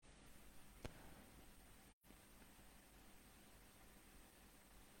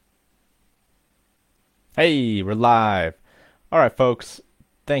Hey, we're live. All right, folks.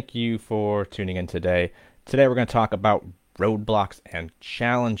 Thank you for tuning in today. Today we're going to talk about roadblocks and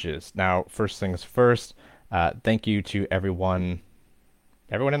challenges. Now, first things first, thank you to everyone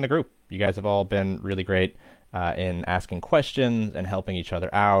in the group. You guys have all been really great in asking questions and helping each other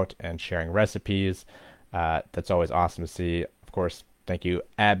out and sharing recipes. That's always awesome to see. Of course, thank you,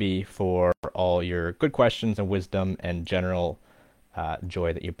 Abby, for all your good questions and wisdom and general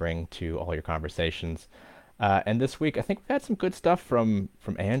joy that you bring to all your conversations. And this week, I think we've had some good stuff from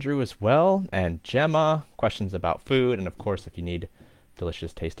Andrew as well, and Gemma, questions about food, and of course, if you need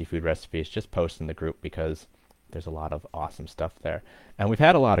delicious, tasty food recipes, just post in the group because there's a lot of awesome stuff there. And we've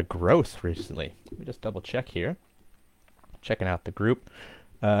had a lot of growth recently. Let me just double check here. Checking out the group.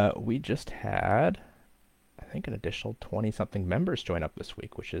 We just had, I think, an additional 20 something members join up this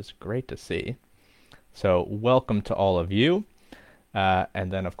week, which is great to see. So, welcome to all of you.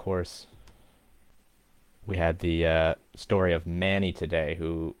 And then, of course, we had the story of Manny today,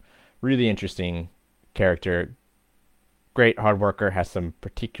 who really interesting character, great hard worker, has some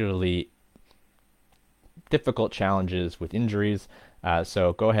particularly difficult challenges with injuries.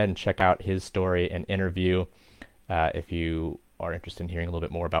 So go ahead and check out his story and interview if you are interested in hearing a little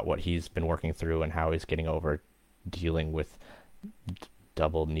bit more about what he's been working through and how he's getting over dealing with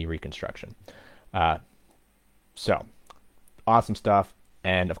double knee reconstruction. Uh, so awesome stuff.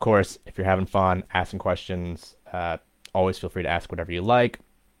 And of course, if you're having fun asking questions, always feel free to ask whatever you like.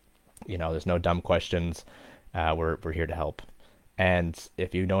 You know, there's no dumb questions. We're here to help. And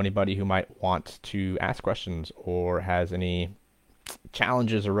if you know anybody who might want to ask questions or has any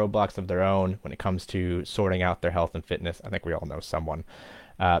challenges or roadblocks of their own when it comes to sorting out their health and fitness, I think we all know someone.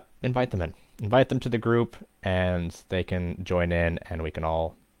 Invite them in. Invite them to the group, and they can join in, and we can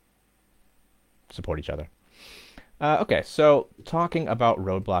all support each other. Okay, so talking about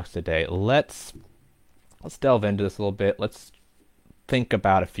roadblocks today, let's delve into this a little bit. Let's think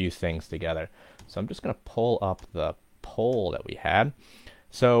about a few things together. So I'm just going to pull up the poll that we had.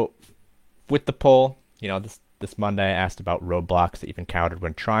 So with the poll, this Monday I asked about roadblocks that you've encountered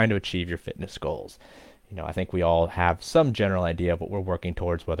when trying to achieve your fitness goals. I think we all have some general idea of what we're working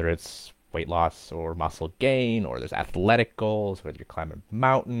towards, whether it's weight loss or muscle gain, or there's athletic goals, whether you're climbing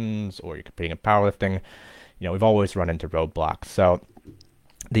mountains or you're competing in powerlifting. We've always run into roadblocks. So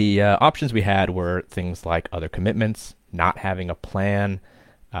the options we had were things like other commitments, not having a plan,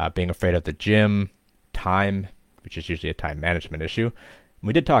 being afraid of the gym, time, which is usually a time management issue.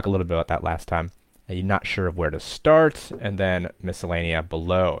 We did talk a little bit about that last time. You're not sure of where to start, and then miscellanea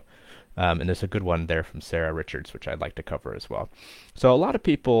below. And there's a good one there from Sarah Richards, which I'd like to cover as well. So a lot of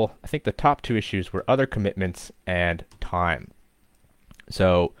people, I think the top two issues were other commitments and time.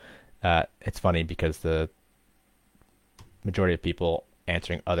 So it's funny because the majority of people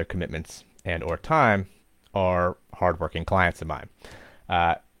answering other commitments and or time are hardworking clients of mine.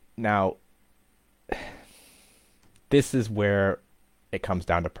 Now, this is where it comes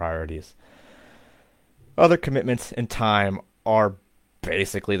down to priorities. Other commitments and time are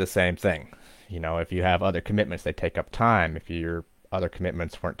basically the same thing. If you have other commitments, they take up time. If your other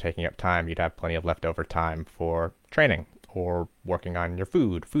commitments weren't taking up time, you'd have plenty of leftover time for training or working on your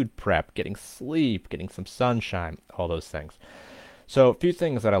food prep, getting sleep, getting some sunshine, all those things. So a few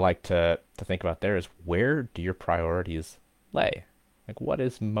things that I like to think about there is, where do your priorities lay? Like, what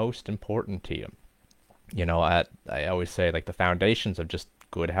is most important to you? I always say, like, the foundations of just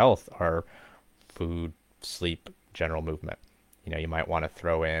good health are food, sleep, general movement. You might want to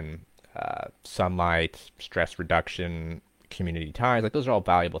throw in sunlight, stress reduction, community ties. Like, those are all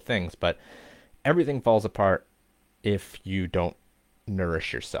valuable things, but everything falls apart if you don't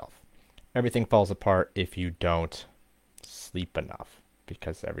nourish yourself. Everything falls apart if you don't sleep enough,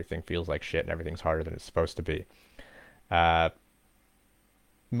 because everything feels like shit and everything's harder than it's supposed to be. Uh,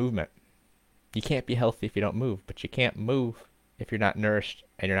 Movement. You can't be healthy if you don't move, but you can't move if you're not nourished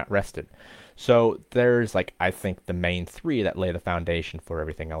and you're not rested. So there's, like, I think the main three that lay the foundation for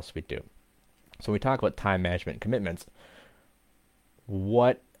everything else we do. So when we talk about time management and commitments,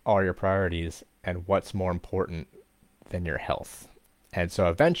 what are your priorities and what's more important than your health? And so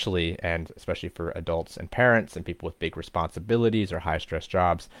eventually, and especially for adults and parents and people with big responsibilities or high stress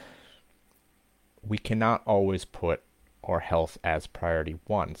jobs, we cannot always put our health as priority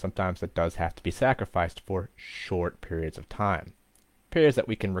one. Sometimes it does have to be sacrificed for short periods of time, periods that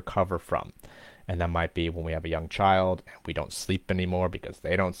we can recover from. And that might be when we have a young child and we don't sleep anymore because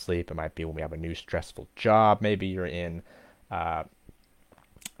they don't sleep. It might be when we have a new stressful job. Maybe you're in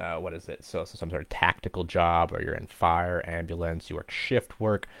what is it? So some sort of tactical job, or you're in fire, ambulance, you work shift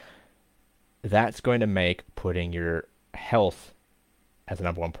work. That's going to make putting your health as a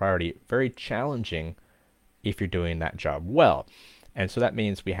number one priority very challenging if you're doing that job well. And so that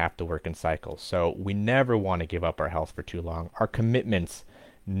means we have to work in cycles. So we never want to give up our health for too long. Our commitments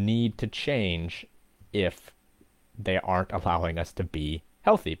need to change if they aren't allowing us to be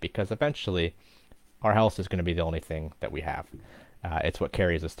healthy, because eventually our health is going to be the only thing that we have. It's what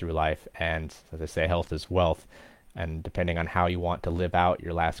carries us through life. And as I say, health is wealth. And depending on how you want to live out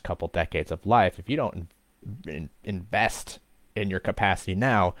your last couple decades of life, if you don't invest in your capacity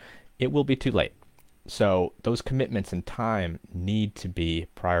now, it will be too late. So those commitments and time need to be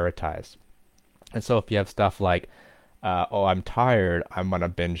prioritized. And so if you have stuff like, oh, I'm tired, I'm going to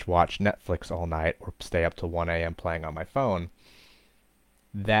binge watch Netflix all night or stay up till 1 a.m. playing on my phone,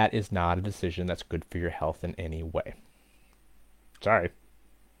 that is not a decision that's good for your health in any way. Sorry.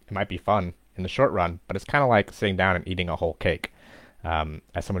 It might be fun in the short run, but it's kind of like sitting down and eating a whole cake.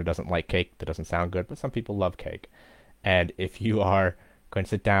 As someone who doesn't like cake, that doesn't sound good, but some people love cake. And if you are going to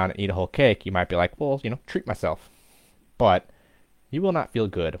sit down and eat a whole cake, you might be like, well, treat myself. But you will not feel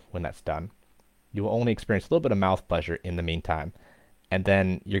good when that's done. You will only experience a little bit of mouth pleasure in the meantime. And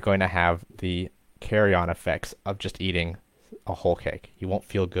then you're going to have the carry-on effects of just eating a whole cake. You won't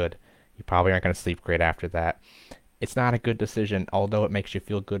feel good. You probably aren't going to sleep great after that. It's not a good decision, although it makes you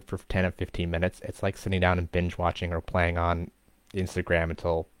feel good for 10 or 15 minutes. It's like sitting down and binge watching or playing on Instagram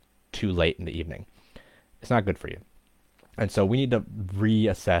until too late in the evening. It's not good for you. And so we need to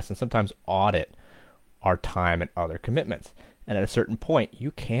reassess and sometimes audit our time and other commitments. And at a certain point,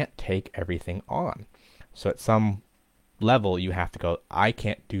 you can't take everything on. So at some level, you have to go, I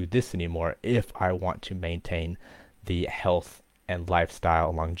can't do this anymore if I want to maintain the health and lifestyle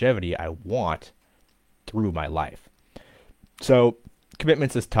and longevity I want through my life. So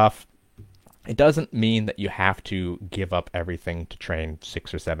commitments is tough. It doesn't mean that you have to give up everything to train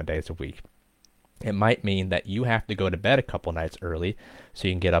 6 or 7 days a week. It might mean that you have to go to bed a couple nights early so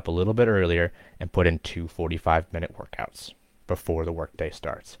you can get up a little bit earlier and put in 2 45-minute workouts before the workday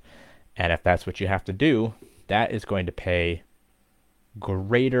starts. And if that's what you have to do, that is going to pay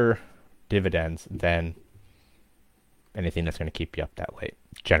greater dividends than anything that's going to keep you up that late,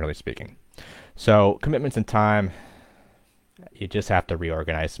 generally speaking. So commitments and time, you just have to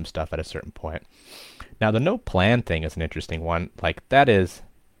reorganize some stuff at a certain point. Now, the no plan thing is an interesting one. Like that is,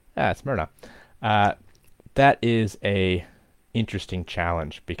 Smyrna. That is a interesting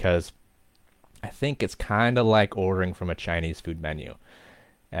challenge because I think it's kind of like ordering from a Chinese food menu.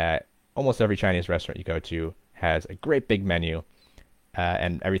 Almost every Chinese restaurant you go to has a great big menu,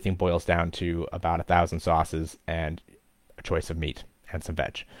 and everything boils down to about 1,000 sauces and a choice of meat and some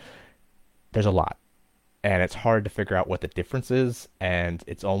veg. There's a lot, and it's hard to figure out what the difference is, and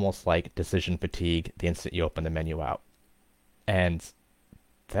it's almost like decision fatigue the instant you open the menu out. And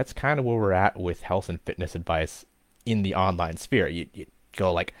that's kind of where we're at with health and fitness advice in the online sphere. You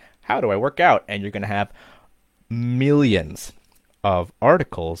go like, how do I work out? And you're going to have millions of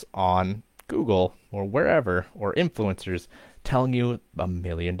articles on Google or wherever, or influencers telling you a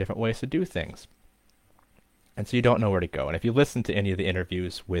million different ways to do things. And so you don't know where to go. And if you listen to any of the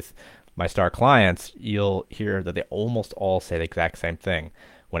interviews with my star clients, you'll hear that they almost all say the exact same thing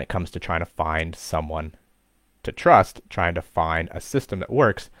when it comes to trying to find someone to trust, trying to find a system that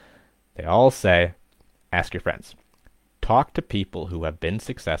works. They all say, ask your friends. Talk to people who have been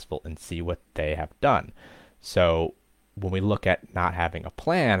successful and see what they have done. So when we look at not having a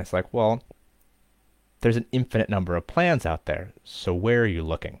plan, it's like, well, there's an infinite number of plans out there. So where are you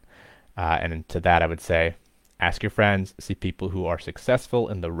looking? And to that, I would say, ask your friends, see people who are successful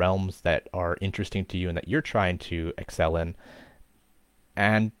in the realms that are interesting to you and that you're trying to excel in,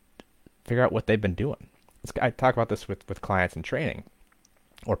 and figure out what they've been doing. I talk about this with clients in training,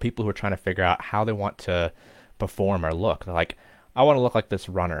 or people who are trying to figure out how they want to perform or look. They're like, I want to look like this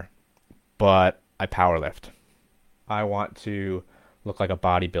runner, but I powerlift. I want to look like a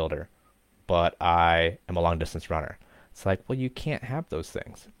bodybuilder, but I am a long distance runner. It's like, well, you can't have those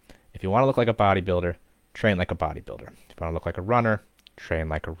things. If you want to look like a bodybuilder, train like a bodybuilder. If you want to look like a runner, train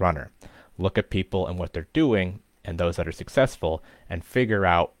like a runner. Look at people and what they're doing and those that are successful and figure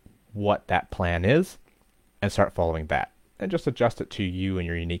out what that plan is and start following that. And just adjust it to you and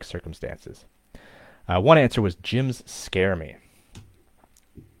your unique circumstances. One answer was, gyms scare me.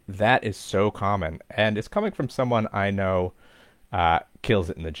 That is so common. And it's coming from someone I know kills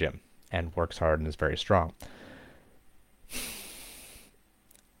it in the gym and works hard and is very strong.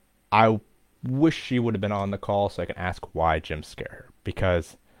 I wish she would have been on the call so I can ask why gyms scare her.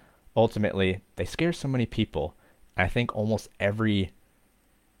 Because ultimately, they scare so many people. And I think almost every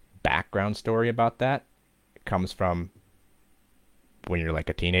background story about that comes from when you're like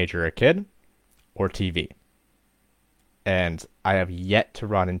a teenager or a kid, or TV. And I have yet to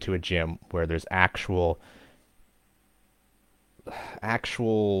run into a gym where there's actual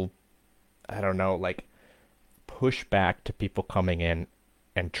actual, I don't know, like pushback to people coming in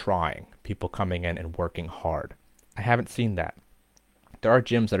and trying, people coming in and working hard. I haven't seen that. There are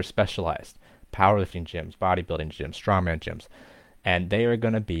gyms that are specialized, powerlifting gyms, bodybuilding gyms, strongman gyms, and they are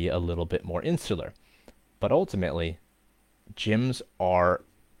going to be a little bit more insular. But ultimately, gyms are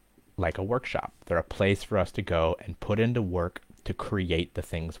like a workshop. They're a place for us to go and put into work to create the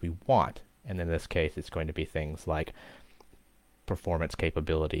things we want. And in this case, it's going to be things like performance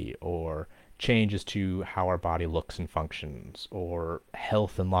capability or changes to how our body looks and functions or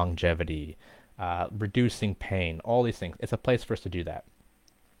health and longevity, reducing pain, all these things. It's a place for us to do that.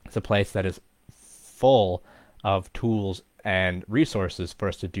 It's a place that is full of tools and resources for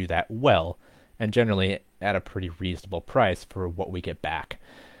us to do that well, and generally at a pretty reasonable price for what we get back.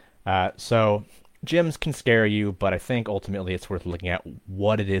 So gyms can scare you, but I think ultimately it's worth looking at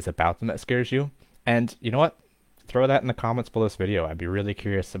what it is about them that scares you. And you know what? Throw that in the comments below this video. I'd be really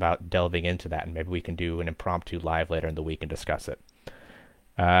curious about delving into that, and maybe we can do an impromptu live later in the week and discuss it.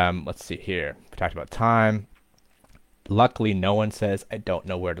 Let's see here. We talked about time. Luckily, no one says, I don't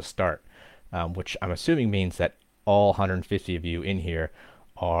know where to start, which I'm assuming means that all 150 of you in here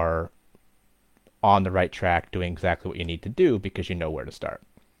are on the right track, doing exactly what you need to do because you know where to start.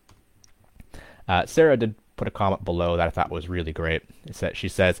 Sarah did put a comment below that I thought was really great. It's that she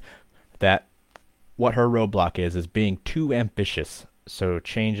says that what her roadblock is being too ambitious, so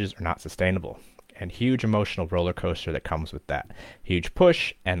changes are not sustainable. And huge emotional roller coaster that comes with that. Huge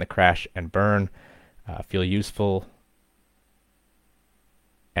push and the crash and burn. Feel useful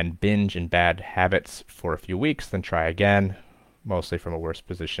and binge in bad habits for a few weeks, then try again, mostly from a worse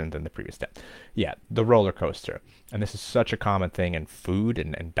position than the previous step. Yeah, the roller coaster. And this is such a common thing in food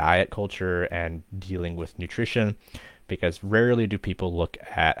and diet culture and dealing with nutrition, because rarely do people look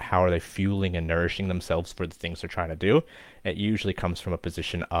at how are they fueling and nourishing themselves for the things they're trying to do. It usually comes from a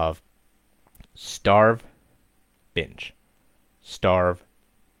position of starve, binge. Starve,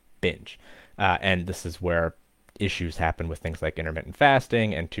 binge. And this is where issues happen with things like intermittent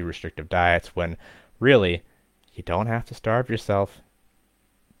fasting and too restrictive diets, when really you don't have to starve yourself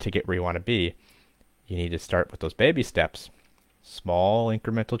to get where you want to be. You need to start with those baby steps, small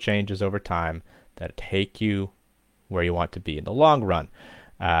incremental changes over time that take you where you want to be in the long run.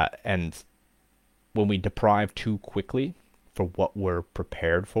 And when we deprive too quickly for what we're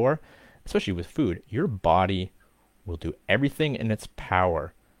prepared for, especially with food, your body will do everything in its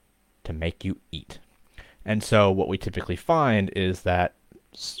power to make you eat. And so what we typically find is that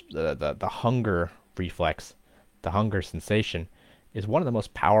the hunger reflex, the hunger sensation, is one of the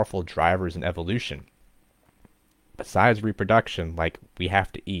most powerful drivers in evolution. Besides reproduction, like, we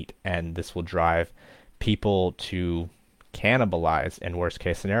have to eat, and this will drive people to cannibalize in worst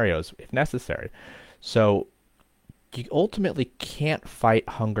case scenarios if necessary. So you ultimately can't fight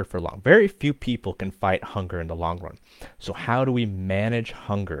hunger for long. Very few people can fight hunger in the long run. So how do we manage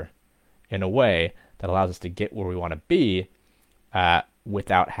hunger in a way that allows us to get where we want to be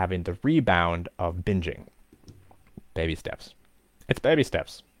without having the rebound of binging? Baby steps. It's baby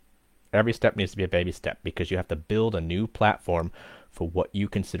steps. Every step needs to be a baby step, because you have to build a new platform for what you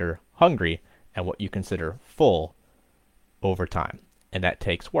consider hungry and what you consider full over time. And that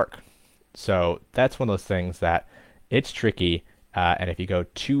takes work. So that's one of those things that it's tricky. And if you go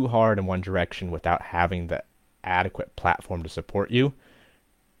too hard in one direction without having the adequate platform to support you,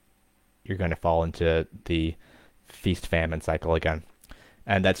 you're going to fall into the feast-famine cycle again.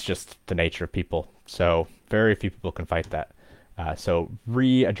 And that's just the nature of people. So very few people can fight that. So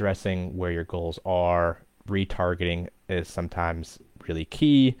readdressing where your goals are, retargeting is sometimes really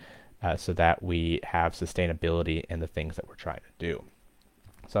key, so that we have sustainability in the things that we're trying to do.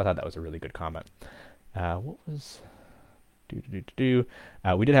 So I thought that was a really good comment. What was... we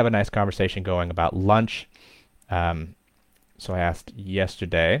did have a nice conversation going about lunch. So I asked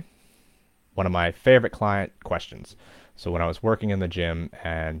yesterday one of my favorite client questions. So when I was working in the gym,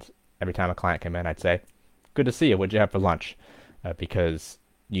 and every time a client came in, I'd say, "Good to see you. What'd you have for lunch?" Because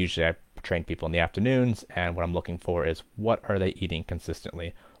usually I train people in the afternoons, and what I'm looking for is, what are they eating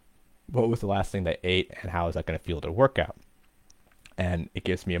consistently? What was the last thing they ate, and how is that going to fuel their workout? And it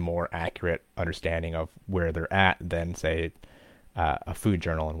gives me a more accurate understanding of where they're at than, say, a food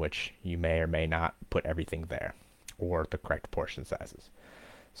journal in which you may or may not put everything there, or the correct portion sizes.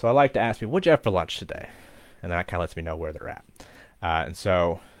 So I like to ask people, "What'd you have for lunch today?" And that kind of lets me know where they're at. And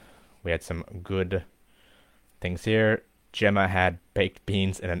so we had some good things here. Gemma had baked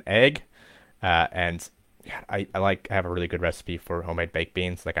beans and an egg. And I have a really good recipe for homemade baked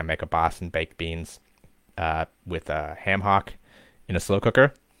beans. Like, I make a Boston baked beans with a ham hock in a slow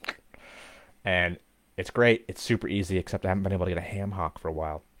cooker. And It's great. It's super easy, except I haven't been able to get a ham hock for a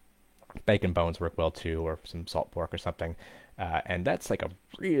while. Bacon bones work well too, or some salt pork or something. And that's like a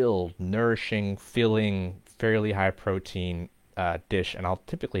real nourishing, filling, fairly high protein dish. And I'll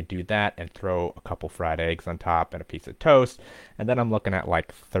typically do that and throw a couple fried eggs on top and a piece of toast. And then I'm looking at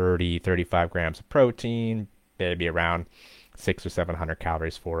like 30, 35 grams of protein, maybe around 600 or 700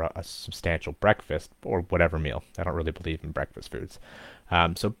 calories for a substantial breakfast or whatever meal. I don't really believe in breakfast foods.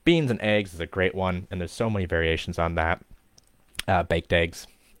 So beans and eggs is a great one, and there's so many variations on that. Baked eggs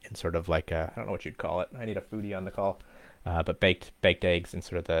in sort of like I don't know what you'd call it. I need a foodie on the call. But baked eggs in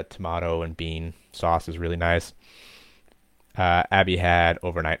sort of the tomato and bean sauce is really nice. Abby had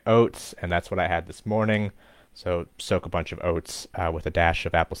overnight oats, and that's what I had this morning. So soak a bunch of oats with a dash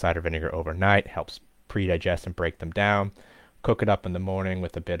of apple cider vinegar overnight. Helps pre-digest and break them down. Cook it up in the morning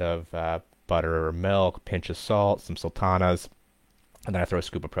with a bit of butter or milk, pinch of salt, some sultanas, and then I throw a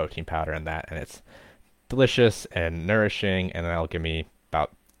scoop of protein powder in that, and it's delicious and nourishing, and that'll give me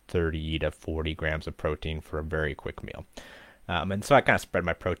about 30 to 40 grams of protein for a very quick meal. And so I kind of spread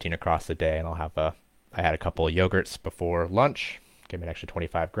my protein across the day, and I had a couple of yogurts before lunch, give me an extra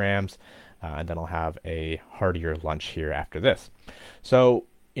 25 grams, and then I'll have a heartier lunch here after this. So,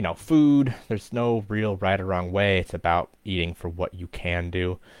 food, there's no real right or wrong way. It's about eating for what you can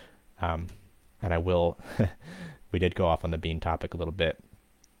do. And I will, we did go off on the bean topic a little bit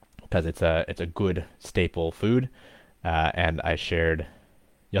because it's a good staple food. And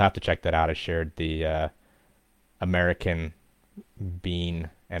you'll have to check that out. I shared the American Bean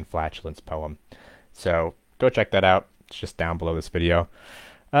and Flatulence poem. So go check that out. It's just down below this video.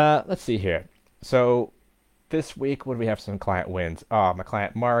 Let's see here. So this week, when we have some client wins. Oh, my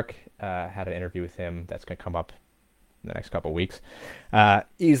client Mark, had an interview with him that's going to come up in the next couple of weeks.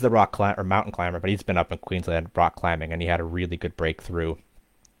 He's the mountain climber, but he's been up in Queensland rock climbing, and he had a really good breakthrough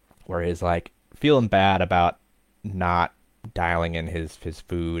where he's like feeling bad about not dialing in his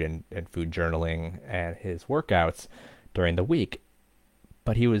food and food journaling and his workouts during the week.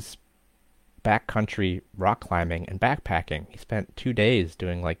 But he was backcountry rock climbing and backpacking. He spent 2 days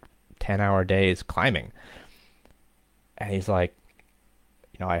doing like 10-hour days climbing. And he's like,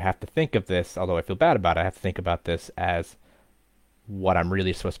 I have to think of this, although I feel bad about it, I have to think about this as what I'm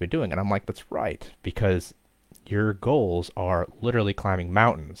really supposed to be doing. And I'm like, that's right, because your goals are literally climbing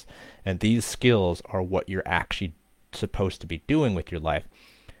mountains. And these skills are what you're actually supposed to be doing with your life.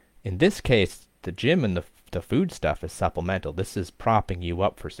 In this case, the gym and the food stuff is supplemental. This is propping you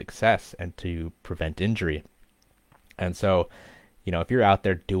up for success and to prevent injury. And so, if you're out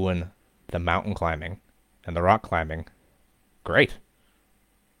there doing the mountain climbing and the rock climbing, great.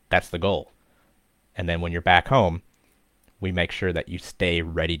 That's the goal. And then when you're back home, we make sure that you stay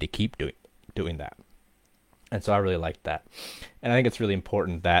ready to keep doing that. And so I really like that. And I think it's really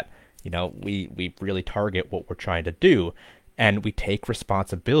important that, we really target what we're trying to do, and we take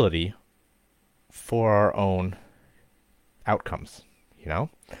responsibility for our own outcomes,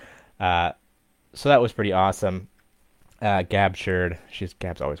 So that was pretty awesome. Gab's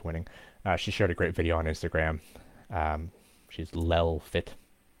always winning. She shared a great video on Instagram. She's Lellfit,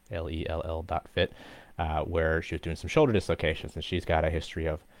 Lell.fit, where she was doing some shoulder dislocations, and she's got a history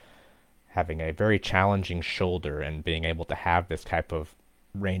of having a very challenging shoulder and being able to have this type of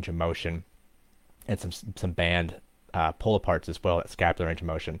range of motion and some band pull aparts as well. That scapular range of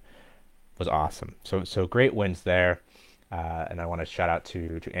motion was awesome. So great wins there. And I want to shout out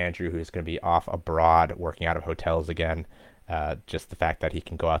to Andrew, who's going to be off abroad working out of hotels again. Just the fact that he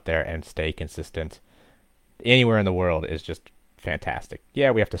can go out there and stay consistent anywhere in the world is just fantastic. Yeah,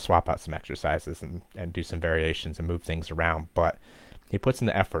 we have to swap out some exercises and do some variations and move things around, but he puts in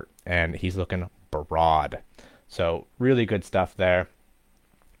the effort, and he's looking broad. So really good stuff there.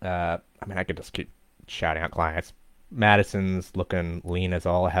 I could just keep shouting out clients. Madison's looking lean as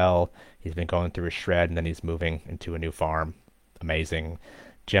all hell. He's been going through a shred, and then he's moving into a new farm. Amazing.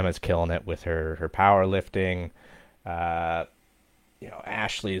 Gemma's killing it with her powerlifting.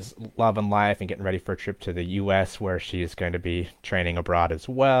 Ashley's loving life and getting ready for a trip to the U.S. where she's going to be training abroad as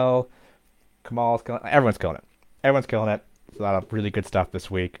well. Kamal's killing it. Everyone's killing it. Everyone's killing it. There's a lot of really good stuff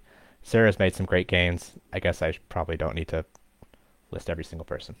this week. Sarah's made some great gains. I guess I probably don't need to list every single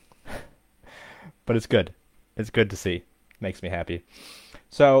person. But it's good. It's good to see. Makes me happy.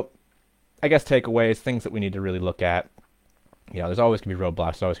 So, I guess takeaways, things that we need to really look at. There's always going to be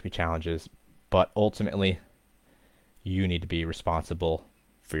roadblocks, there's always going to be challenges, but ultimately, you need to be responsible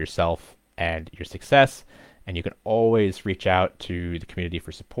for yourself and your success, and you can always reach out to the community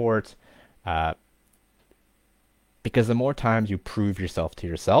for support, because the more times you prove yourself to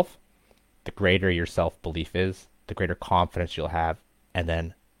yourself, the greater your self-belief is, the greater confidence you'll have, and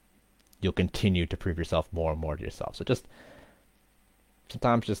then you'll continue to prove yourself more and more to yourself. So just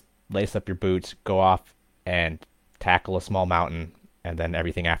sometimes just lace up your boots, go off and tackle a small mountain, and then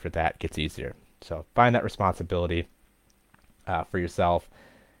everything after that gets easier. So find that responsibility for yourself,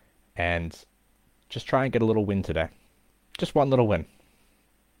 and just try and get a little win today. Just one little win.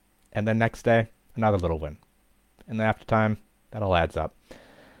 And then next day, another little win. And then after time, that all adds up.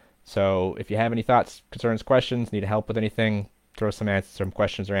 So if you have any thoughts, concerns, questions, need help with anything, throw some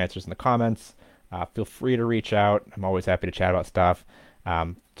questions or answers in the comments. Feel free to reach out. I'm always happy to chat about stuff.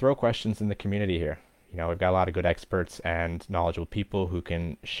 Throw questions in the community here. We've got a lot of good experts and knowledgeable people who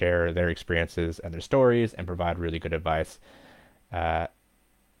can share their experiences and their stories and provide really good advice. And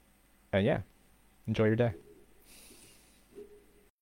yeah, enjoy your day.